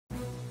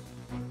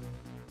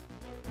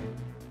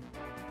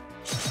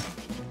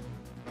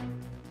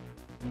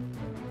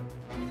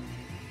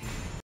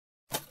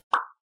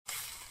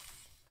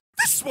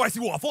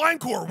Spicy Waffle. I'm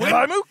Corwin. And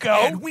I'm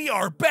Uko. And we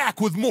are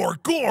back with more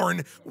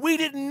Gorn. We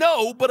didn't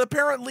know, but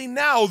apparently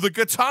now the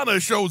katana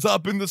shows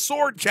up in the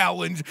sword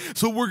challenge,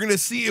 so we're gonna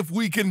see if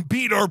we can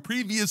beat our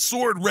previous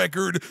sword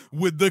record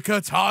with the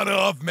katana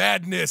of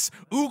madness.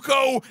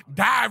 Uko,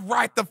 dive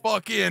right the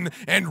fuck in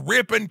and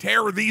rip and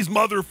tear these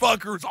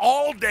motherfuckers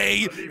all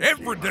day,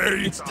 every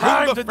day. It's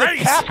time to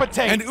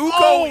decapitate. And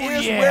Uko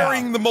is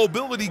wearing the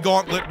mobility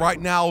gauntlet right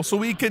now, so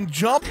he can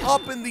jump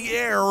up in the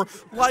air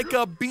like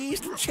a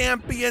beast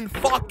champion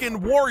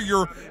fucking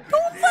warrior.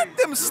 Don't let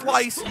them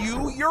slice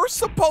you. You're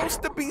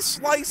supposed to be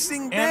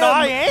slicing them. And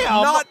I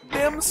am. Not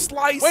them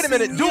slicing Wait a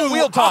minute, dual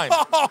wheel time.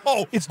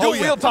 It's dual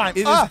wheel time.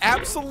 It is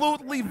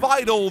absolutely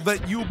vital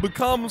that you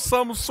become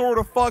some sort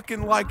of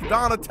fucking like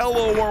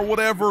Donatello or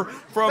whatever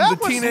from That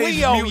the was Teenage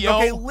Leo, Mutant. yo.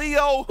 Okay,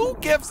 Leo, who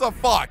gives a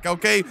fuck,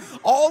 okay?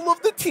 All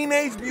of the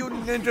Teenage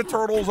Mutant Ninja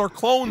Turtles are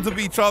clones of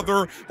each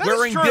other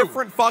wearing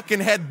different fucking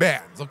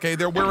headbands, okay?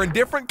 They're wearing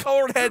different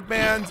colored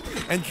headbands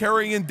and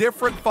carrying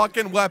different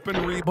fucking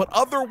weaponry, but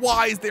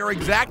otherwise they're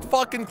exact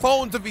fucking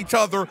clones of each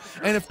other,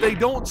 and if they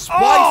don't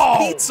splice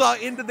pizza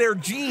into their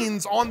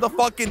genes on the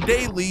fucking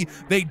daily,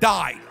 they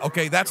die,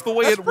 okay? That's the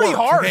way it works,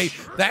 okay?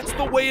 That's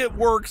the way it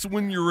works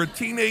when you're a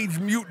Teenage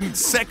Mutant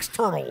sex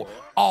turtle.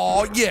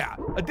 Oh yeah.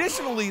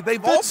 Additionally,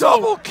 they've also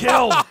double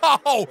kill.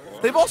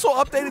 They've also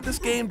updated this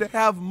game to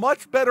have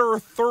much better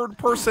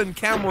third-person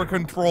camera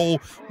control,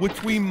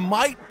 which we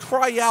might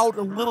try out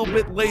a little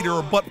bit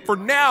later. But for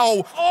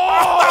now,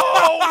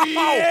 oh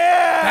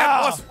yeah,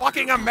 that was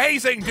fucking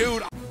amazing,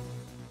 dude.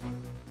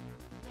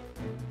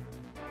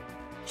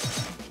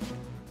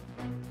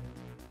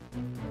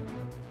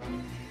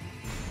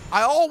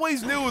 I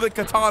always knew that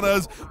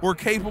katanas were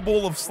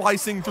capable of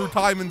slicing through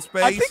time and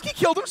space. I think he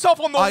killed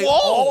himself on the I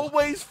wall.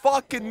 always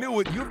fucking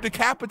knew it. You've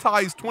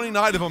decapitized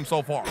 29 of them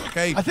so far,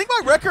 okay? I think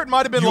my record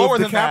might have been lower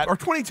than that. Or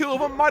 22 of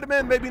them might have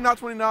been, maybe not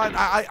 29.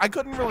 I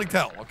couldn't really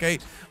tell, okay?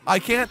 I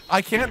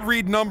can't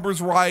read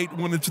numbers right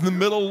when it's in the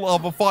middle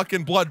of a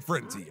fucking blood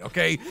frenzy,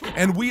 okay?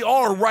 And we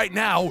are right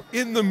now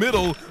in the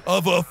middle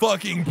of a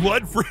fucking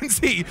blood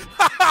frenzy.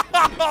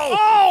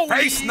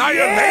 Face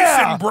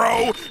annihilation,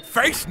 bro.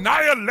 Face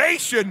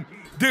annihilation.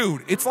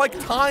 Dude, it's like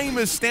time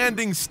is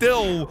standing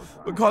still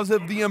because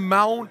of the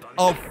amount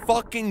of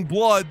fucking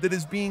blood that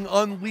is being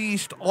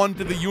unleashed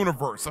onto the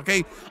universe,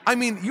 okay? I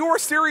mean, you're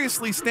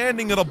seriously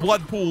standing at a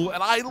blood pool,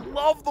 and I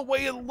love the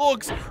way it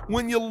looks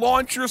when you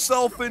launch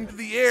yourself into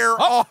the air.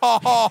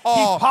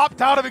 He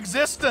popped out of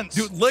existence.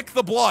 Dude, lick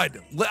the blood.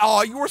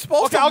 You were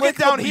supposed to I'll lick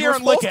get down here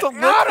and lick it. the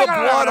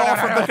blood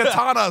off of the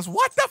katanas.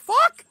 What the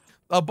fuck?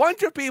 A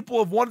bunch of people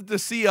have wanted to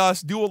see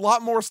us do a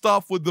lot more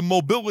stuff with the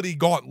mobility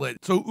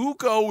gauntlet. So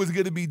Uko is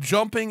going to be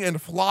jumping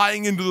and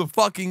flying into the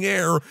fucking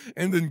air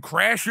and then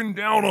crashing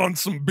down on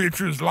some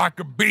bitches like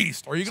a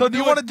beast. Are you so do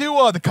you want to do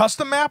the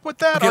custom map with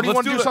that, or do you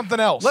want to do something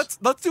else? Let's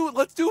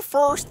do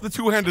first the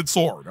two-handed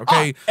sword,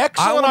 okay?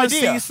 Excellent idea. I want to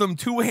see some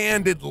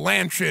two-handed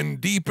lancing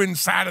deep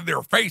inside of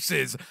their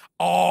faces.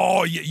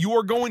 Oh, you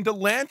are going to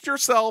lance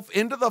yourself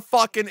into the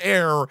fucking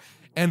air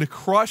and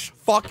crush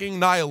fucking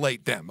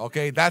annihilate them,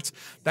 okay? That's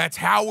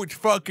how it's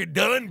fucking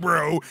done,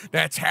 bro.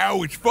 That's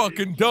how it's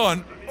fucking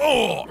done.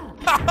 Oh!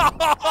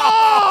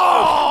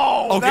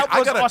 Oh! Okay, that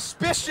was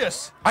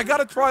auspicious. I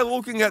gotta try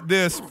looking at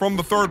this from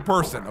the third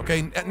person,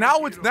 okay? Now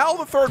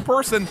the third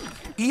person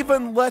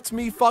even lets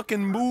me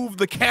fucking move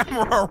the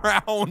camera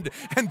around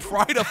and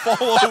try to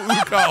follow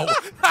Uko.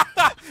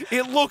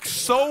 It looks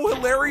so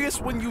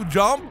hilarious when you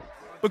jump,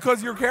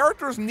 because your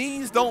character's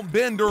knees don't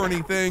bend or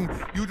anything.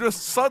 You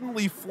just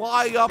suddenly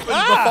fly up into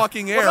the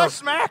fucking air.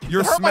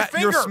 You're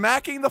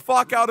smacking the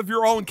fuck out of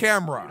your own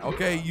camera.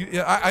 Okay,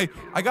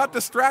 I got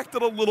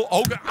distracted a little.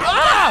 Oh God!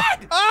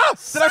 Did I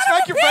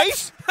smack your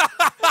face?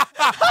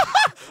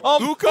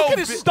 Look at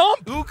his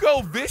stump.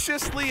 Uko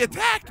viciously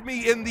attacked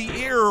me in the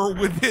ear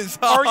with his.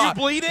 Are you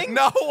bleeding?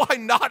 No,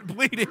 I'm not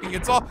bleeding.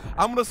 It's all.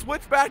 I'm gonna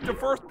switch back to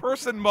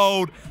first-person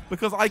mode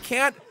because I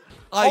can't.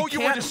 I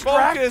can't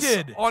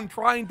focus on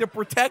trying to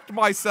protect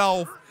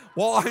myself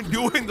while I'm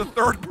doing the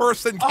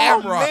third-person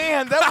camera. Oh,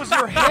 man, that was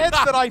your head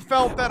that I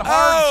felt, that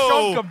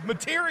hard chunk of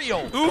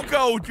material.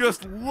 Uko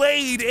just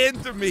laid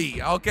into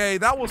me, okay?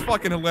 That was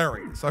fucking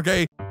hilarious,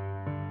 okay?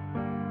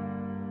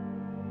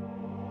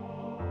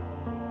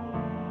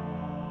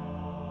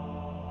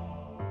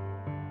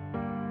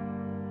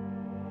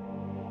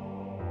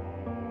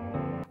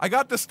 I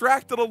got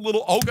distracted a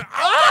little. Oh,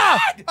 God.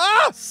 Did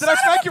I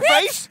smack your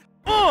face?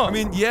 I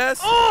mean,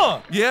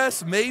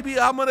 yes, maybe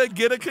I'm gonna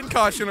get a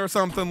concussion or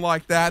something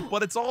like that,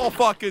 but it's all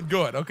fucking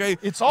good, okay?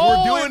 It's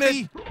all we're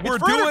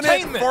doing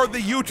it for the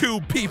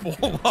YouTube people,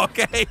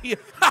 okay?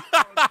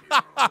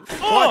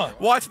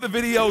 Watch the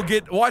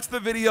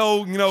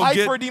video, you know,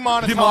 get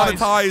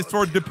demonetized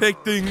for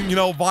depicting, you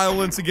know,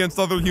 violence against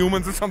other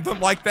humans or something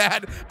like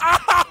that.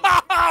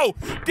 Oh!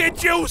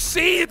 Did you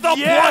see the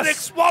blood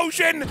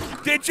explosion?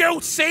 Did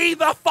you see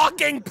the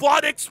fucking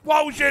blood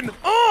explosion?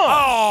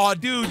 Oh,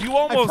 dude, you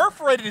almost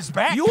perforated his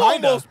back. You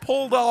almost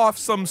pulled off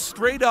some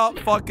straight up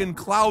fucking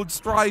Cloud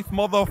Strife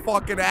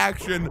motherfucking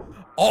action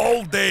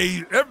all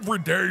day, every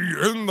day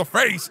in the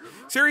face.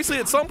 Seriously,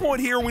 at some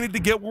point here, we need to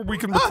get where we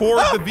can record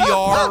the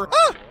VR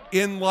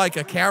in like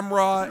a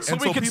camera, so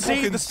and we so can people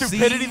see can the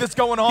stupidity that's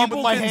going on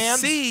with my hands.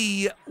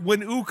 See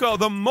when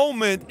the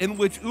moment in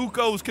which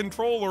Uko's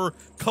controller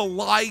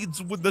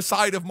collides with the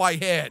side of my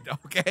head.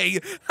 Okay.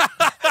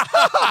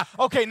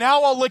 Okay,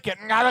 now I'll lick it.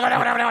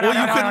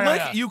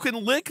 Well, you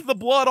can lick the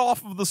blood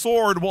off of the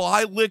sword while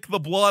I lick the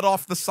blood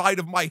off the side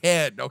of my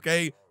head.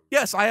 Okay.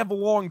 Yes, I have a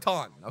long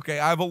tongue. Okay,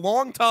 I have a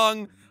long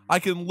tongue. I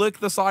can lick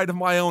the side of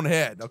my own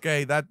head.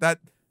 Okay, that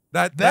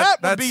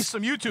would be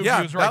some YouTube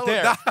views right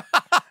there.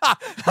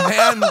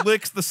 Man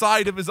licks the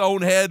side of his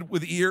own head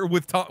with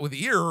tongue.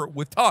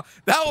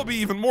 That would be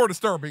even more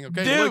disturbing.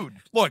 Okay, dude.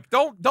 Look,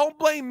 don't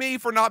blame me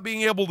for not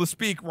being able to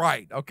speak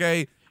right.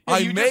 Okay. Yeah,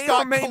 I may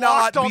or may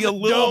not be a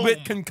little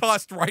bit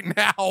concussed right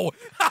now.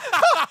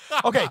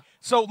 Okay,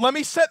 so let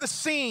me set the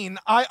scene.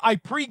 I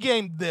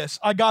pre-gamed this.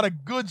 I got a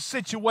good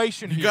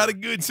situation here. You got a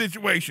good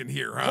situation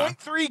here, huh?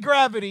 0.3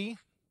 gravity,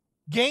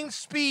 gain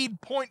speed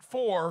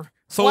 0.4.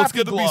 So it's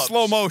going to be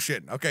slow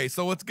motion. Okay,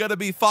 so it's going to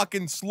be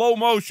fucking slow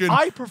motion.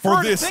 I prefer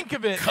for this to think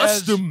of it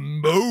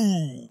custom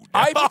mode.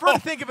 I prefer to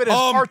think of it as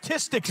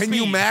artistic Can speed.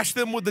 you mash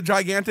them with the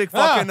gigantic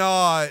fucking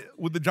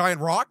with the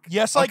giant rock?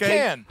 Yes, okay? I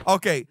can.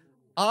 Okay.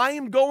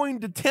 I'm going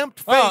to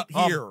tempt fate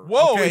here.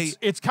 Whoa, okay?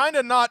 it's kind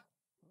of not.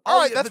 All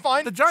right, that's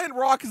fine. The giant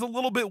rock is a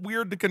little bit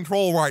weird to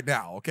control right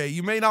now. Okay,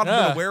 you may not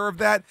have been aware of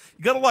that.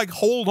 You got to like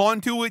hold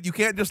on to it. You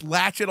can't just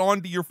latch it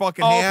onto your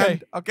fucking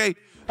hand. Okay.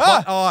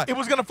 But, it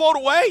was gonna float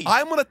away.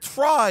 I'm gonna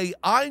try.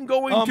 I'm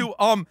going to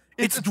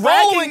It's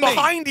following dragging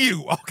behind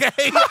you.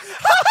 Okay.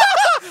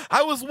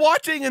 I was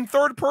watching in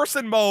third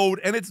person mode,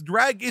 and it's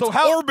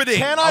orbiting.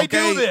 Can I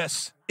do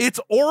this? It's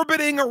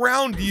orbiting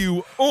around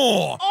you.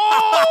 Oh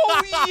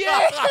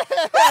yeah!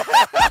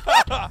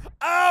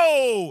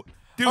 Oh,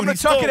 dude, he's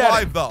still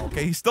alive though.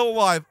 Okay, he's still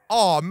alive.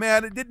 Oh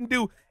man, it didn't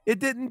do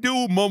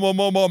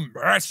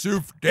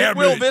massive damage. It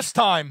will this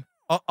time.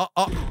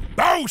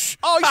 Boosh!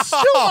 Oh, he's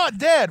still not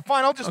dead.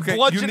 Fine, I'll just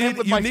bludgeon him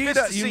with my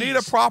fist. You need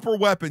a proper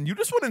weapon. You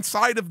just went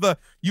inside of the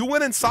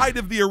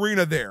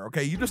arena there.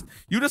 Okay, you just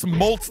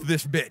mulched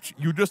this bitch.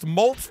 You just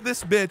mulched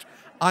this bitch.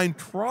 I'm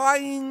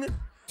trying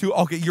to.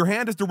 Okay, your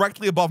hand is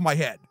directly above my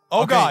head.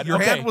 Oh okay, God, your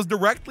hand was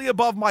directly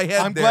above my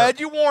head. I'm glad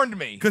you warned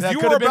me because you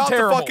were about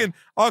to fucking.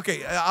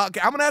 Okay,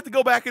 I'm gonna have to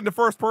go back into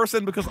first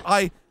person because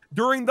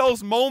during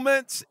those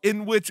moments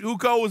in which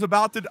Uko was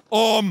about to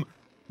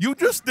you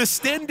just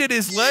distended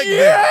his leg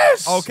there.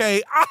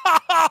 Okay.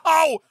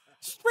 Ow!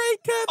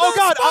 Straight to the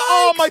God. spikes.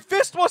 Oh, my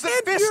fist wasn't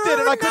fisted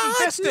and I couldn't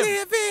fist him.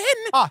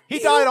 He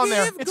died on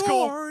there. It's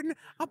cool. Or,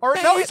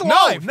 no, he's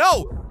alive.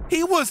 No.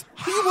 He was.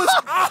 You were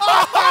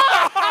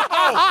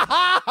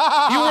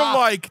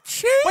like,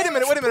 wait a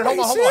minute.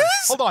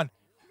 Hold on.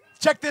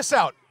 Check this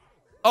out.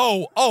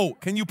 Oh,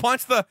 can you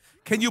punch the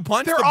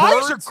birds? Their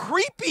eyes are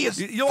creepy as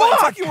fuck.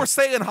 It's like you were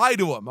saying hi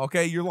to him.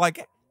 Okay, you're like,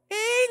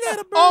 hey,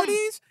 little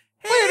birdies.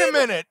 Wait a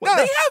minute. Well,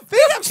 they have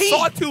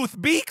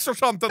sawtooth beaks or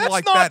something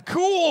like that. That's not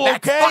cool, okay?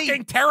 That's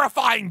fucking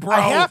terrifying, bro.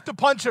 I have to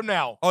punch him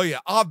now. Oh, yeah,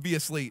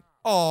 obviously.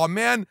 Oh,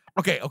 man.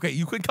 Okay,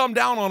 you can come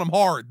down on them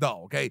hard,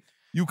 though, okay?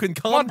 You can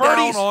come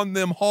down on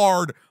them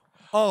hard.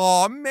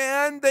 Oh,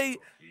 man, they're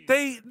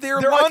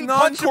like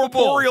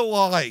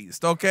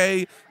non-corporealized,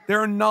 okay?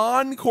 They're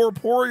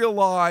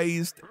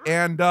non-corporealized,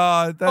 and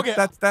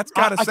that's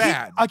kind of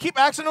sad. I keep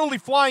accidentally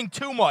flying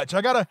too much. I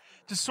gotta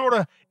just sort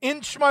of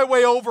inch my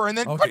way over and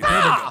then there we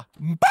go.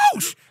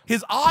 Boosh!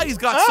 His eyes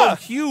got so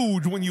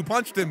huge when you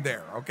punched him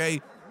there, okay?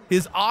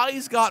 His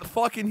eyes got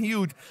fucking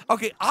huge.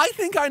 Okay, I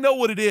think I know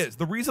what it is.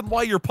 The reason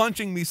why you're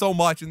punching me so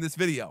much in this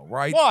video,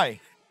 right?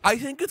 Why? I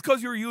think it's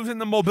because you're using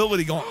the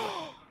mobility gauntlet.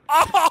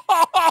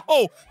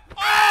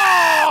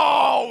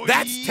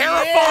 That's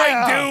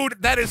terrifying,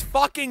 dude. That is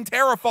fucking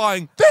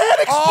terrifying. The head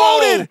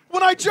exploded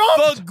when I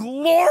jumped. The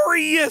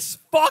glorious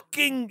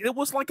fucking. It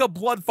was like a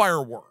blood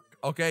firework.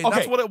 Okay,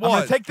 that's what it was.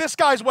 I'm gonna take this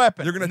guy's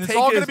weapon. You're gonna take it's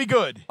all gonna be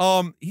good.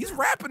 He's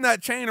wrapping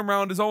that chain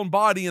around his own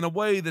body in a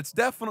way that's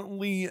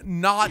definitely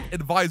not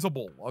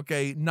advisable.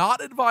 Okay,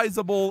 not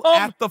advisable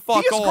at the fuck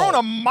all. He has grown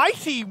a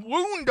mighty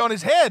wound on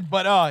his head,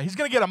 but he's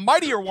gonna get a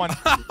mightier one.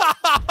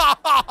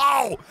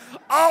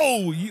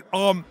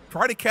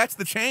 Try to catch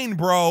the chain,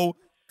 bro.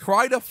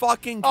 Try to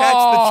fucking catch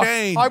the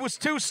chain. I was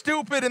too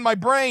stupid in my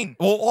brain.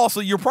 Well, also,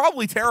 you're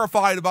probably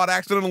terrified about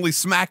accidentally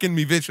smacking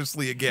me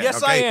viciously again.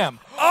 Yes, okay? I am.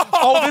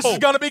 Oh, this is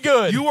going to be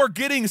good. You are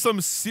getting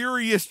some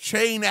serious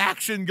chain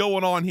action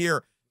going on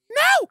here.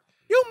 No!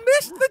 You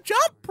missed the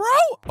jump, bro!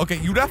 Okay,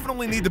 you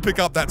definitely need to pick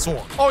up that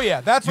sword. Oh,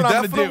 yeah, that's what I'm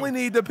going to do. You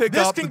definitely need to pick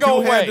up the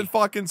two-handed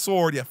fucking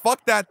sword. Yeah,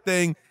 fuck that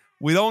thing.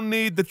 We don't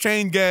need the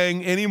chain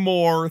gang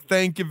anymore.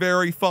 Thank you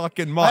very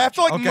fucking much. I have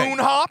to, moon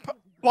hop?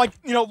 Like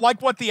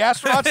what the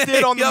astronauts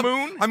did on the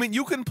moon. I mean,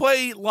 you can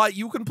play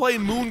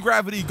moon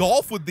gravity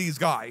golf with these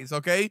guys.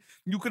 Okay,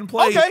 you can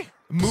play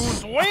moon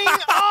swing.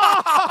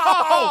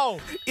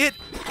 Oh! It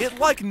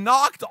like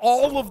knocked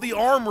all of the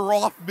armor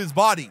off of his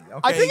body.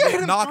 Okay? I think I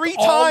hit him 3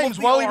 times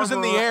while he was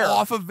in the air,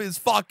 off of his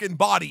fucking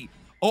body.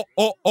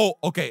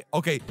 Okay.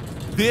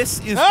 This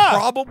is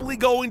probably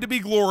going to be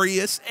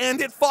glorious,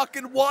 and it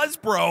fucking was,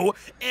 bro.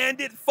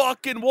 And it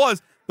fucking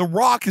was. The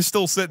rock is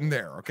still sitting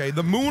there, okay?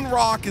 The moon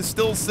rock is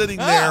still sitting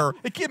there.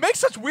 It makes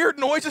such weird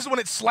noises when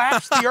it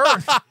slaps the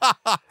earth.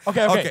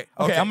 Okay.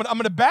 I'm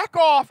gonna back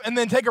off and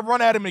then take a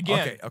run at him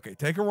again. Okay.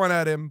 Take a run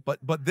at him,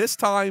 but this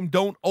time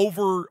don't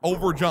over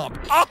jump.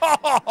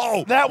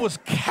 Oh, that was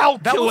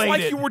calculated. That was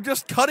like you were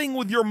just cutting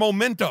with your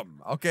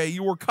momentum. Okay,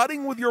 you were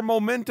cutting with your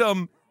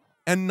momentum,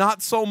 and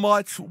not so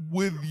much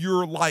with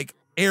your like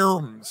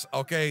arms.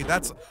 Okay,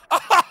 that's.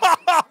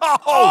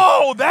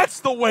 Oh,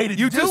 that's the way to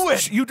do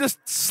it. You just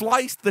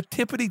sliced the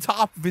tippity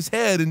top of his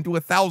head into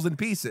 1,000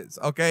 pieces.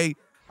 Okay.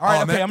 All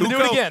right. Okay. I'm gonna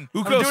do it again.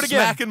 Uko's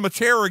smacking my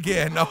chair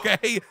again.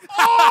 Okay.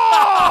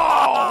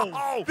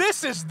 Oh,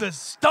 this is the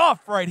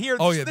stuff right here.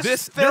 Oh yeah.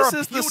 This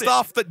is the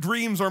stuff that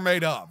dreams are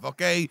made of.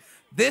 Okay.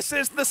 This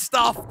is the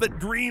stuff that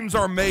dreams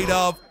are made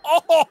of.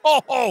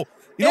 Oh.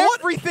 You know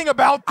Everything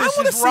about this is right.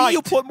 I want to see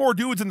you put more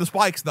dudes in the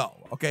spikes,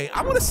 though. Okay,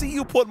 I want to see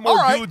you put more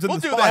dudes in the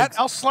spikes. We'll do that.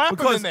 I'll slap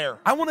them in there.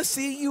 I want to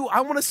see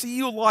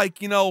you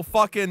like, you know,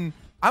 fucking.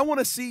 I want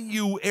to see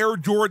you Air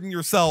Jordan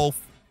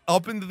yourself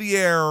up into the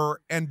air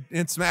and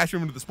smash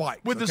him into the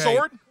spikes with the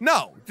sword.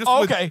 No, just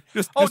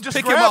just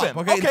pick grab him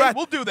up. Okay, fact,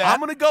 we'll do that. I'm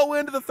gonna go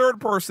into the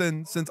third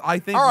person since I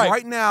think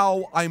right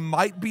now I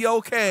might be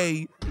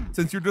okay.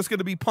 Since you're just going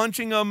to be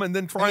punching him and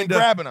then trying to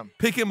grabbing him,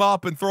 pick him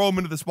up and throw him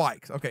into the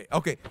spikes. Okay.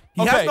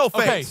 He has no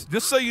face.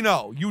 Just so you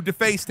know, you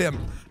defaced him.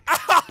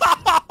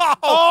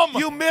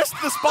 You missed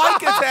the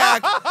spike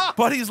attack,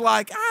 but he's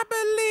like, I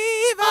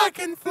believe I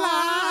can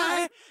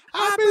fly.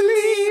 I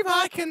believe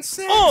I can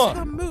sense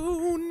the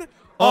moon.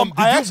 I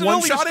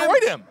accidentally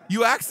destroyed him.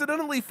 You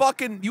accidentally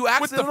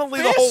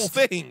the whole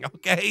thing,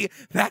 okay?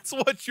 That's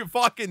what you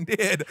fucking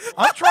did.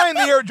 I'm trying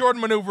the Air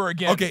Jordan maneuver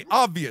again. Okay,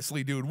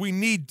 obviously, dude, we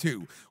need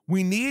to.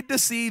 We need to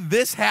see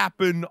this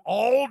happen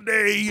all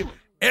day,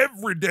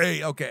 every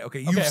day. Okay,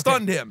 you've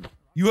stunned him.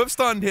 You have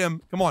stunned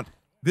him. Come on.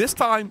 This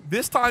time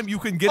you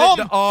can get it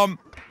to,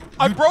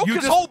 I broke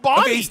his whole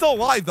body. Okay, he's still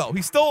alive, though.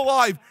 He's still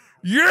alive.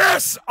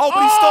 Yes! Oh,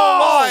 but he's still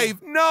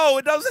alive. No,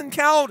 it doesn't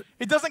count.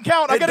 It doesn't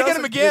count. I gotta get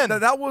him again.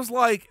 That was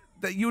like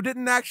that. You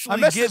didn't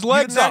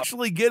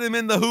actually get him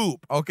in the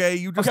hoop. Okay,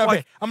 you just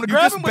I'm gonna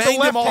grab him with the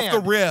left hand. Off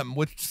the rim,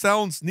 which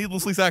sounds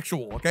needlessly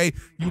sexual. Okay,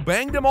 you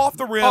banged him off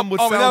the rim,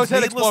 which sounds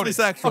needlessly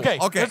sexual. Okay.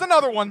 There's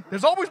another one.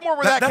 There's always more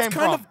where that came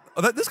from.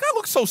 This guy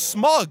looks so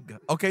smug.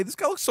 Okay, this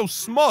guy looks so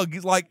smug.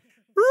 He's like.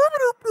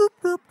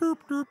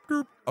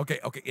 Okay.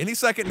 Any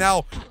second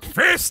now.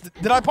 Fist.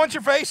 Did I punch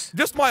your face?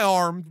 Just my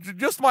arm.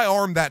 Just my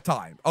arm that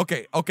time.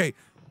 Okay.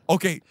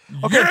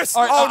 Yes.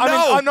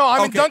 Right,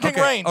 I'm in dunking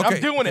range.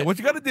 I'm doing it. What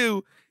you got to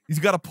do is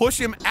you got to push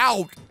him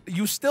out.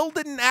 You still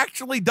didn't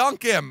actually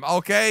dunk him.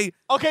 Okay.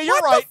 Okay, you're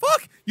What right. the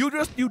fuck?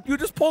 You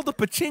just pulled a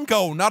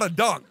pachinko, not a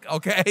dunk.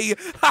 Okay.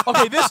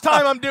 Okay. This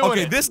time I'm doing it.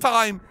 Okay. This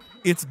time.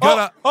 It's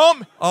gonna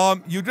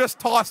you just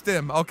tossed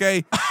him,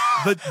 okay?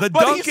 The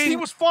dunking he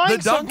was flying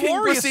the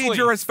dunking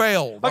procedure has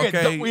failed.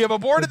 Okay, we have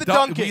aborted the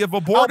dunking. We have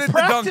aborted the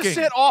dunking. Practice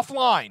it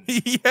offline.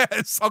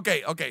 Yes.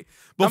 Okay.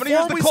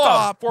 Before we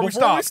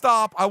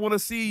stop, I want to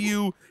see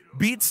you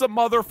beat some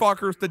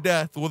motherfuckers to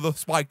death with a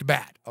spiked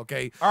bat.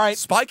 Okay. All right.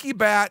 Spiky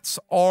bats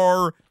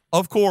are,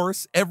 of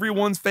course,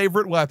 everyone's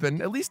favorite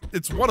weapon. At least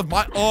it's one of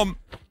my.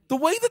 The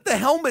way that the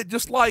helmet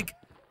just like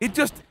it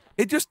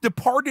just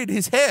departed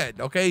his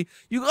head, okay?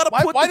 You gotta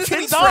put the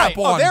chin strap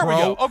on, there bro.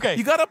 we go. Okay.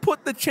 You gotta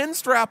put the chin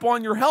strap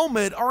on your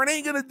helmet or it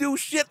ain't gonna do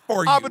shit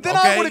for you, but then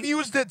I would have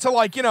used it to,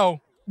 like, you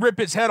know, rip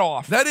his head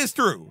off. That is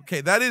true.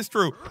 Okay, that is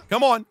true.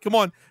 Come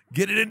on.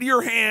 Get it into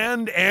your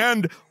hand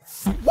and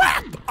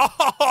whap!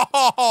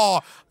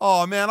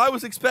 Oh man, I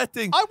was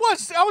expecting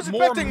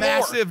expecting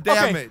massive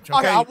damage.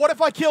 Okay. What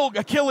if I kill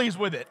Achilles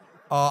with it?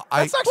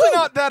 That's actually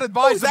not that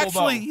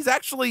advisable, he's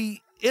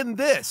actually in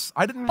this.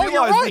 I didn't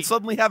realize we'd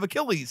suddenly have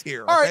Achilles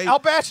here. All right, I'll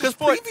bash his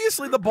foot. Because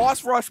previously the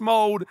boss rush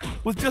mode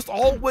was just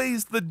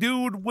always the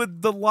dude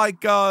with the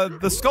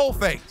the skull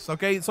face.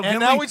 Okay, so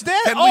now he's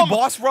dead. Can we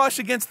boss rush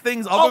against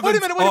things other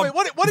than? Wait a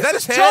minute. What is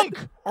this head,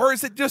 junk? or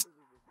is it just?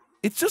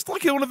 It's just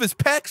like one of his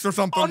pecs or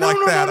something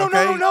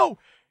No.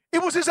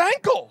 It was his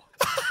ankle.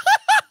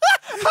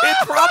 It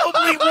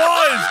probably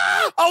was.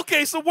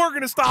 Okay, so we're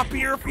going to stop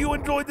here. If you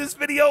enjoyed this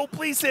video,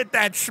 please hit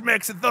that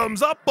schmecks and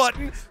thumbs up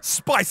button.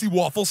 Spicy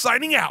Waffle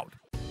signing out.